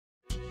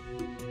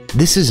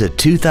This is a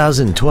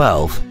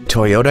 2012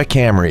 Toyota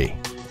Camry.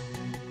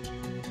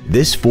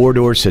 This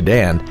four-door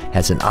sedan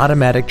has an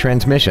automatic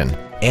transmission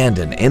and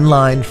an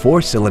inline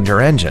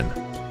four-cylinder engine.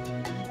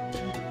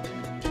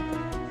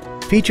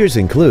 Features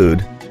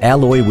include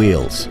alloy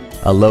wheels,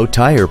 a low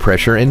tire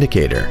pressure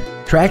indicator,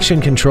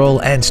 traction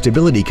control and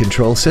stability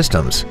control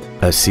systems,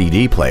 a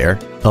CD player,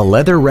 a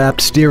leather-wrapped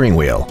steering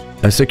wheel,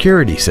 a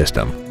security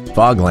system,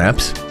 fog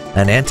lamps,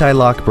 an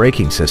anti-lock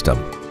braking system,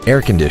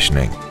 air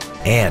conditioning,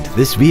 and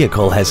this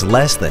vehicle has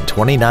less than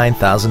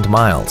 29,000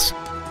 miles.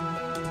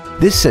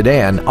 This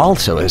sedan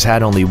also has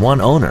had only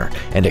one owner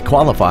and it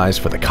qualifies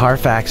for the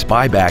Carfax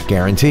buyback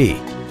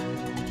guarantee.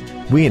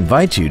 We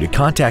invite you to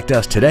contact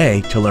us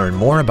today to learn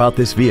more about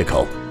this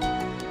vehicle.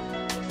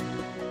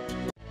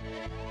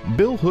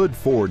 Bill Hood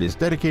Ford is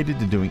dedicated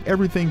to doing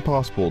everything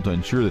possible to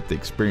ensure that the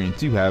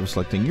experience you have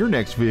selecting your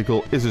next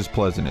vehicle is as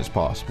pleasant as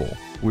possible.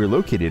 We're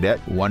located at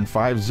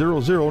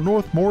 1500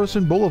 North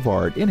Morrison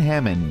Boulevard in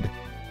Hammond.